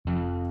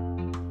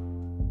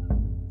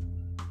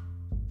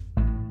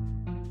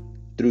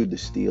Through the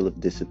steel of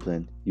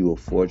discipline, you will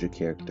forge a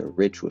character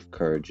rich with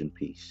courage and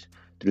peace.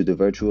 Through the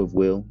virtue of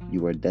will,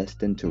 you are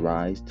destined to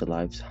rise to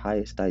life's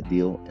highest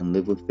ideal and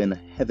live within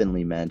a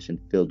heavenly mansion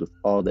filled with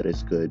all that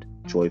is good,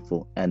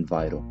 joyful, and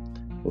vital.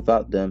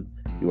 Without them,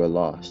 you are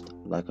lost,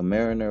 like a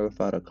mariner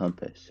without a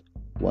compass,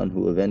 one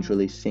who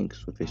eventually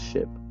sinks with his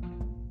ship.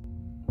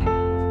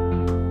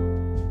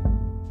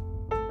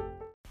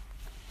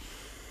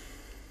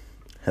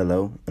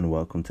 Hello, and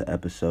welcome to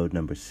episode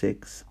number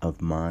 6 of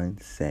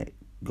Mindset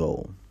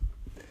Goal.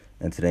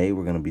 And today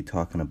we're going to be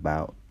talking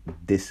about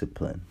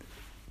discipline.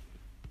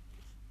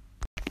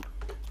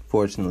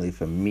 Fortunately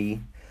for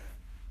me,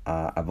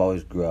 I've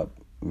always grew up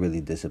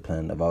really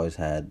disciplined. I've always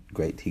had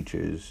great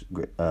teachers,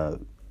 my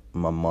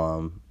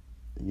mom,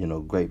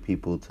 great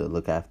people to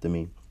look after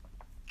me.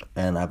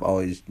 And I've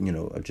always,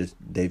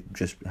 they've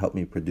just helped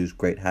me produce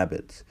great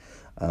habits.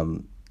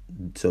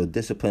 So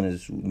discipline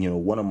is,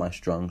 one of my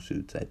strong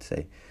suits, I'd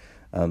say.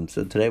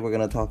 So today we're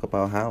going to talk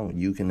about how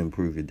you can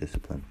improve your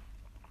discipline.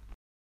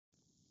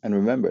 And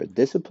remember,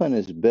 discipline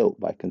is built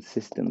by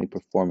consistently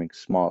performing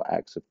small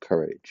acts of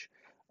courage.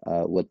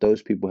 What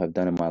those people have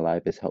done in my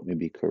life has helped me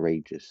be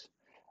courageous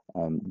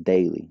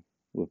daily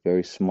with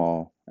very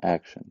small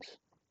actions.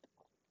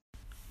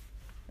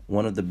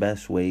 One of the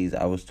best ways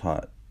I was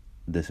taught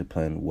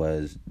discipline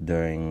was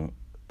during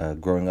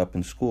growing up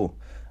in school.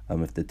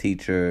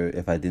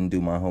 If I didn't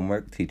do my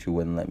homework, teacher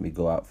wouldn't let me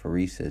go out for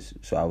recess.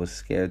 So I was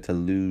scared to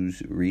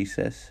lose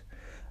recess.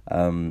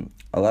 A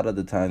lot of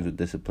the times with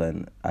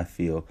discipline, I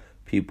feel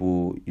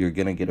you're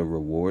going to get a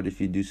reward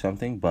if you do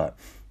something, but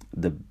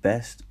the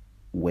best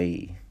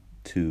way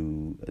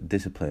to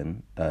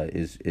discipline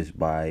is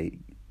by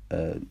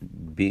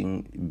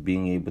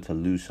being able to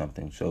lose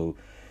something. So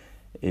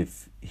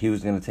if he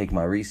was going to take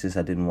my recess,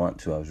 I didn't want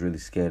to. I was really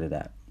scared of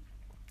that.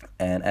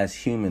 And as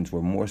humans,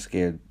 we're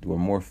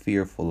more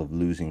fearful of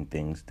losing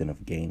things than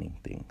of gaining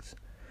things.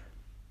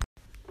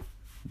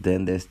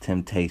 Then there's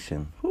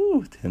temptation.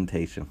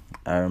 Temptation.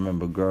 I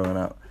remember growing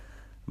up,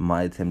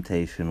 my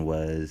temptation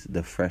was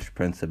the Fresh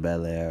Prince of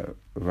Bel-Air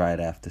right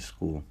after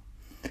school.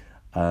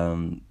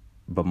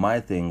 But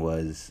my thing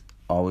was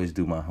always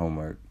do my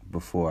homework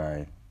before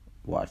I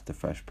watch the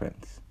Fresh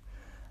Prince.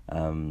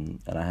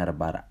 And I had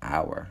about an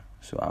hour.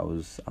 So I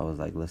was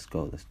like, let's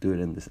go. Let's do it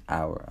in this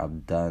hour. I'm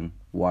done.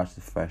 Watch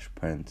the Fresh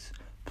Prince.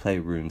 Play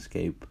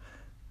RuneScape.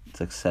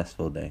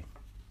 Successful day.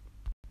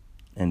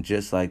 And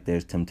just like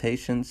there's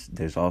temptations,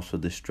 there's also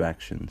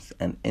distractions.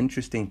 An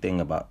interesting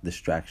thing about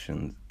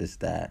distractions is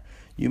that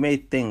you may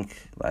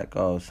think like,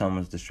 oh,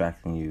 someone's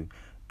distracting you.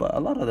 But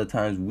a lot of the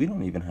times we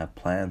don't even have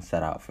plans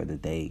set out for the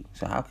day.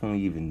 So how can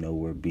we even know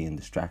we're being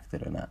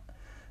distracted or not?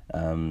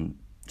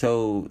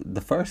 So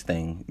the first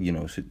thing,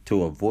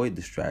 to avoid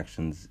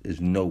distractions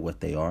is know what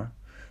they are.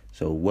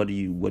 So what do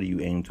you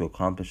aim to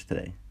accomplish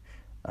today?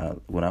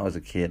 When I was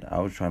a kid,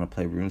 I was trying to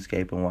play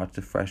RuneScape and watch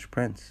the Fresh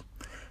Prince.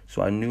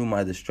 So I knew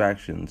my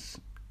distractions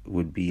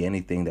would be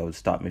anything that would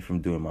stop me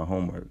from doing my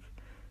homework.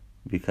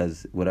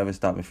 Because whatever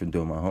stopped me from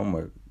doing my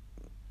homework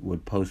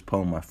would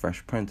postpone my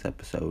Fresh Prince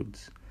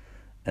episodes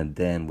and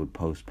then would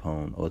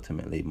postpone,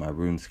 ultimately, my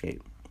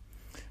RuneScape.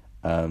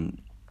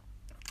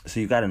 So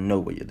you got to know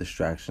what your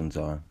distractions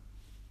are.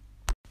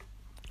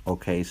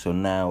 Okay, so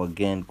now,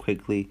 again,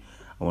 quickly,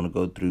 I want to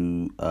go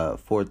through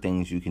 4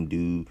 things you can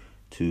do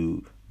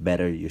to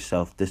better your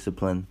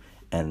self-discipline.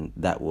 And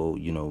that will,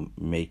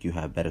 make you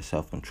have better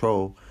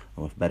self-control.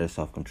 And with better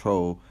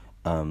self-control,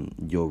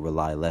 you'll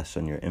rely less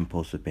on your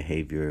impulsive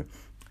behavior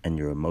and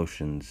your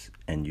emotions.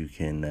 And you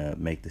can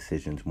make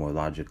decisions more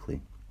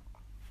logically.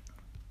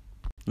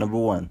 Number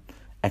 1,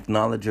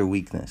 acknowledge your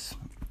weakness.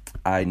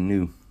 I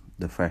knew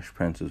the Fresh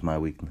Prince was my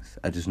weakness.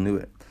 I just knew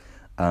it.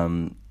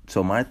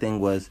 So my thing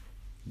was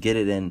get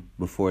it in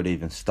before it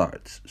even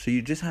starts. So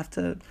you just have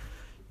to,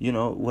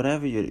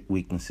 whatever your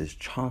weakness is,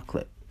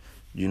 chocolate.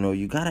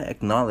 You gotta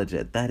acknowledge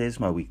it. That is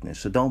my weakness.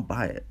 So don't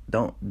buy it.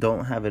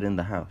 Don't have it in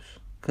the house,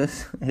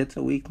 cause it's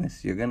a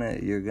weakness. You're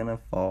gonna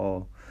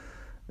fall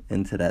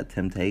into that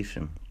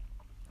temptation,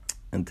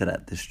 into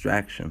that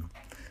distraction.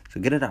 So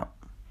get it out.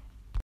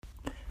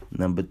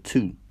 Number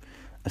 2,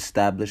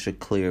 establish a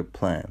clear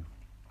plan.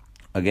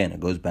 Again, it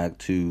goes back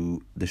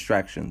to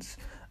distractions.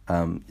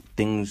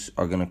 Things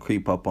are gonna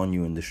creep up on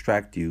you and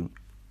distract you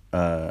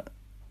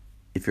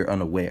if you're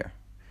unaware.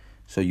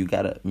 So you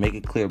got to make a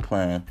clear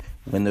plan.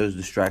 When those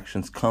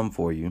distractions come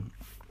for you,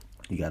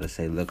 you got to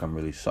say, look, I'm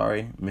really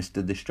sorry,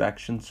 Mr.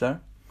 Distraction, sir.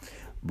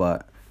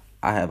 But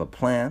I have a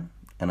plan,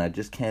 and I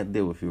just can't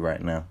deal with you right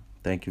now.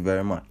 Thank you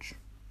very much.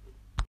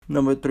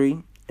 Number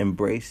 3,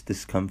 embrace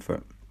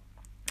discomfort.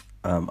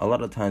 A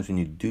lot of times when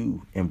you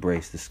do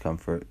embrace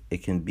discomfort,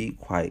 it can be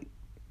quite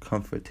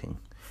comforting.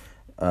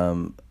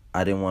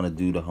 I didn't want to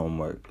do the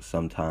homework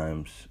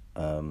sometimes.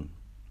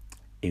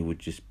 It would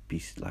just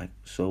be like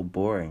so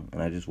boring,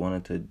 and I just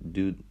wanted to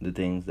do the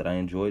things that I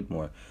enjoyed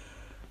more.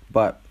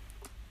 But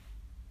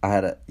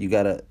you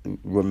gotta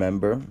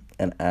remember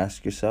and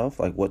ask yourself,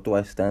 like, what do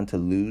I stand to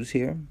lose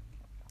here?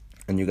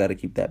 And you gotta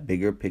keep that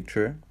bigger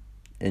picture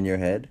in your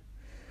head,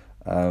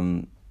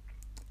 and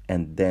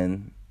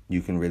then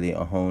you can really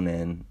hone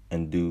in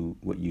and do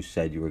what you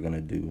said you were going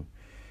to do.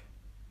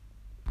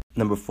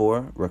 Number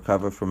 4,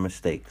 recover from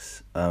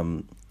mistakes.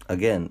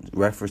 Again,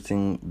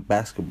 referencing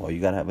basketball, you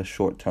got to have a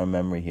short-term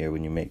memory here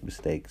when you make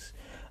mistakes.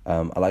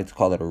 I like to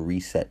call it a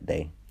reset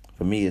day.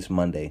 For me, it's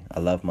Monday. I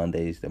love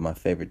Mondays. They're my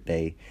favorite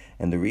day.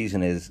 And the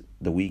reason is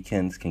the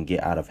weekends can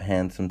get out of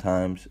hand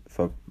sometimes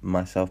for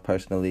myself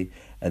personally.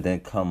 And then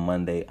come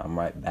Monday, I'm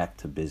right back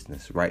to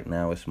business. Right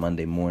now, it's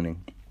Monday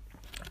morning.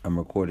 I'm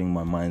recording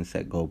my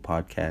Mindset Goal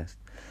podcast.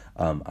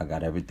 I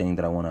got everything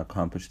that I want to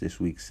accomplish this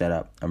week set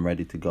up. I'm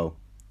ready to go.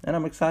 And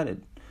I'm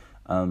excited.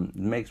 It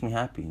makes me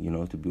happy,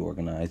 to be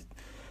organized.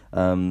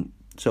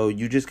 So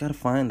you just got to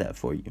find that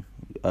for you.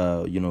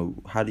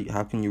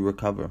 How can you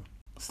recover?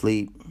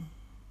 Sleep,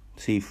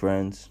 see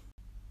friends,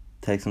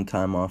 take some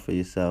time off for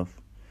yourself.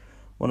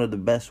 One of the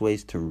best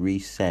ways to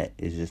reset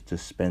is just to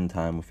spend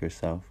time with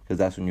yourself, because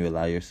that's when you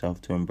allow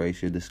yourself to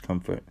embrace your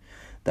discomfort.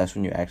 That's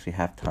when you actually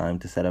have time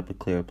to set up a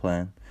clear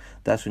plan.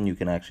 That's when you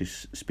can actually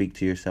speak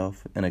to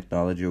yourself and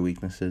acknowledge your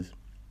weaknesses.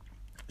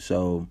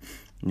 So,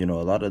 a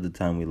lot of the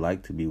time we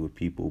like to be with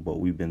people, but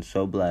we've been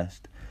so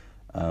blessed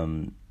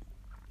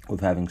with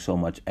having so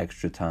much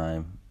extra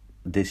time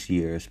this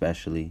year,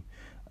 especially,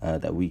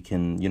 that we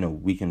can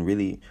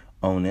really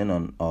own in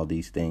on all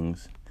these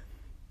things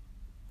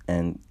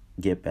and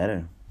get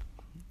better.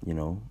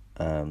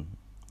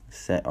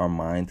 Set our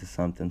mind to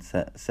something,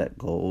 set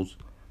goals,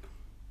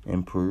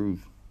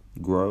 improve,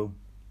 grow.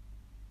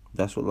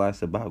 That's what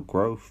life's about,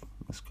 growth.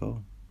 Let's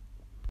go.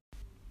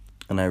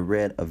 And I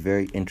read a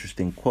very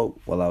interesting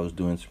quote while I was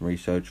doing some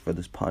research for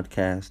this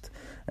podcast,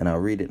 and I'll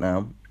read it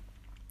now.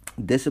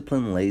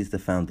 Discipline lays the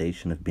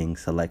foundation of being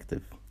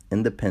selective,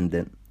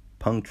 independent,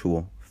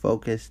 punctual,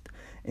 focused,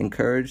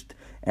 encouraged,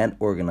 and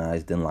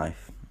organized in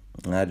life.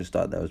 And I just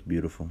thought that was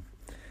beautiful.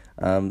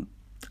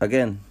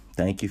 Again,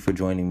 thank you for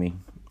joining me,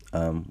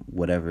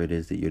 whatever it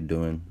is that you're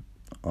doing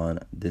on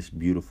this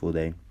beautiful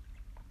day.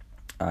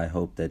 I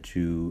hope that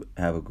you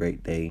have a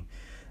great day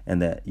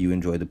and that you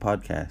enjoy the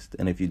podcast.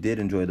 And if you did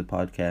enjoy the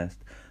podcast,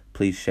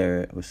 please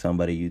share it with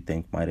somebody you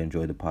think might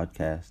enjoy the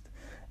podcast.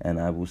 And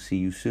I will see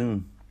you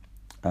soon.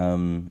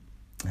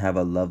 Have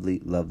a lovely,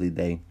 lovely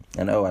day.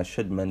 And I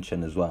should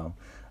mention as well,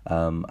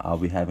 I'll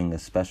be having a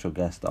special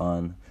guest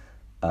on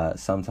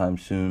sometime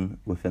soon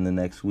within the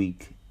next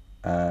week.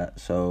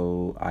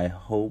 So I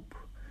hope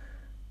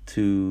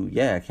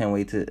I can't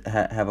wait to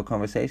have a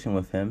conversation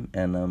with him.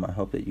 And I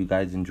hope that you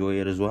guys enjoy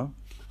it as well.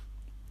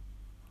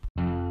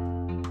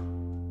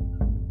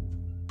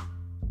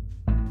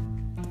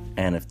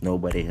 And if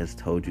nobody has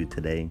told you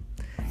today,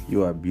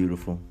 you are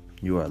beautiful,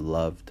 you are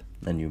loved,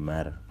 and you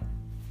matter.